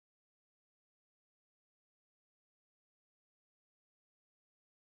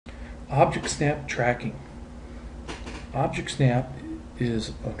Object snap tracking. Object snap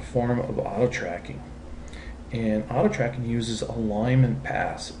is a form of auto tracking, and auto tracking uses alignment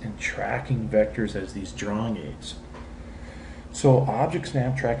paths and tracking vectors as these drawing aids. So object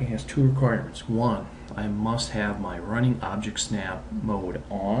snap tracking has two requirements. One, I must have my running object snap mode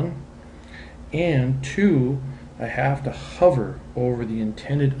on, and two, I have to hover over the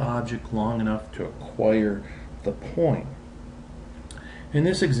intended object long enough to acquire the point. In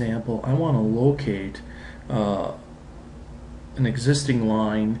this example, I want to locate an existing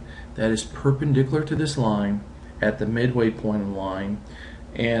line that is perpendicular to this line at the midway point of the line,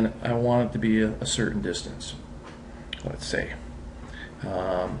 and I want it to be a certain distance, let's say.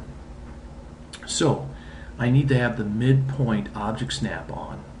 So I need to have the midpoint object snap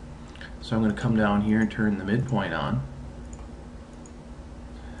on. So I'm going to come down here and turn the midpoint on.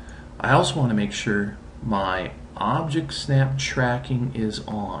 I also want to make sure my object snap tracking is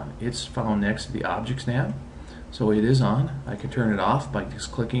on. It's found next to the object snap, so it is on. I can turn it off by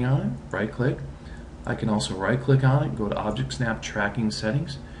just clicking on it, right click. I can also right click on it, go to object snap tracking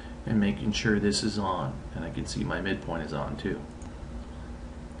settings, and making sure this is on, and I can see my midpoint is on too.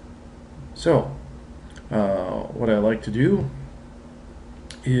 So what I like to do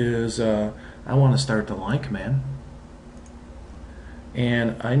is I want to start the line command,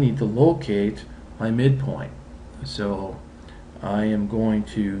 and I need to locate my midpoint. So I am going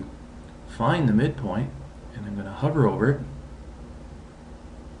to find the midpoint, and I'm going to hover over it,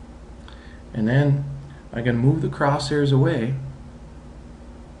 and then I'm going to move the crosshairs away,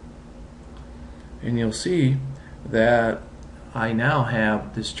 and you'll see that I now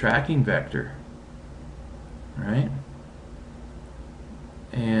have this tracking vector, right?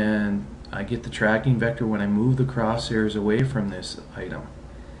 And I get the tracking vector when I move the crosshairs away from this item.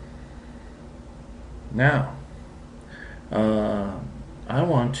 Now I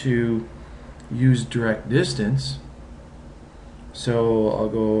want to use direct distance, so I'll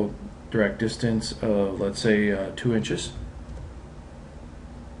go direct distance of, let's say, 2 inches,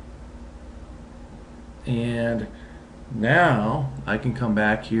 and now I can come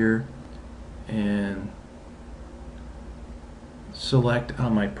back here and select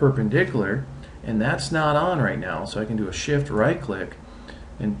on my perpendicular, and that's not on right now, so I can do a shift right click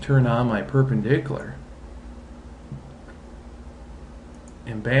and turn on my perpendicular,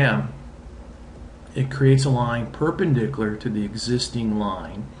 and bam, it creates a line perpendicular to the existing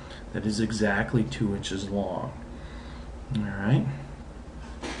line that is exactly 2 inches long. Alright,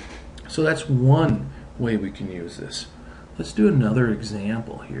 so that's one way we can use this. Let's do another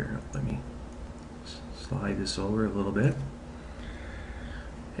example here. Let me slide this over a little bit,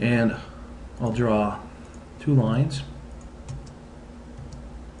 and I'll draw two lines.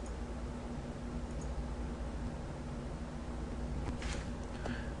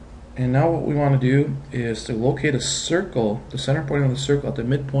 And now what we want to do is to locate a circle, the center point of the circle at the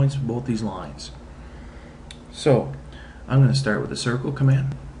midpoints of both these lines. So I'm going to start with the circle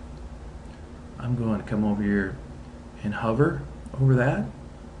command. I'm going to come over here and hover over that,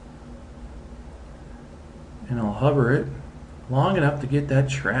 and I'll hover it long enough to get that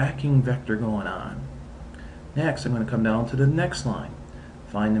tracking vector going on. Next, I'm going to come down to the next line,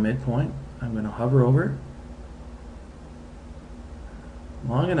 find the midpoint. I'm going to hover over it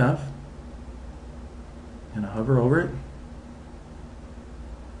long enough, and I'll hover over it.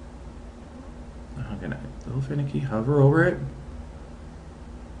 I'm going to, a little finicky, hover over it.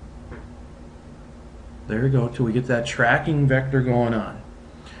 There we go, till we get that tracking vector going on.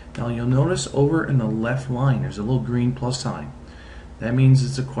 Now you'll notice over in the left line there's a little green plus sign. That means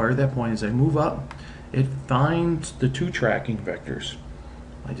it's acquired that point. As I move up, it finds the two tracking vectors.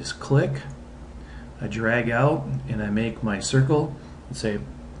 I just click, I drag out, and I make my circle. Let's say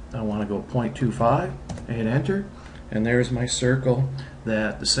I want to go 0.25, I hit enter, and there's my circle.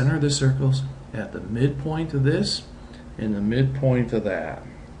 That the center of the circle's at the midpoint of this and the midpoint of that.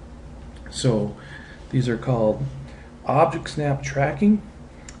 So these are called object snap tracking,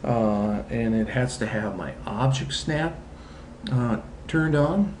 and it has to have my object snap turned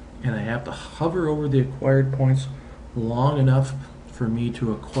on, and I have to hover over the acquired points long enough for me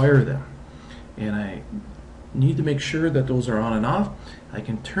to acquire them. And I need to make sure that those are on and off. I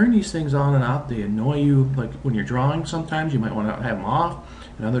can turn these things on and off. They annoy you, like when you're drawing sometimes you might want to have them off,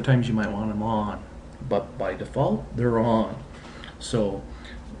 and other times you might want them on. But by default, they're on. So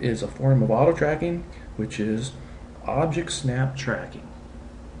it's a form of auto tracking, which is object snap tracking.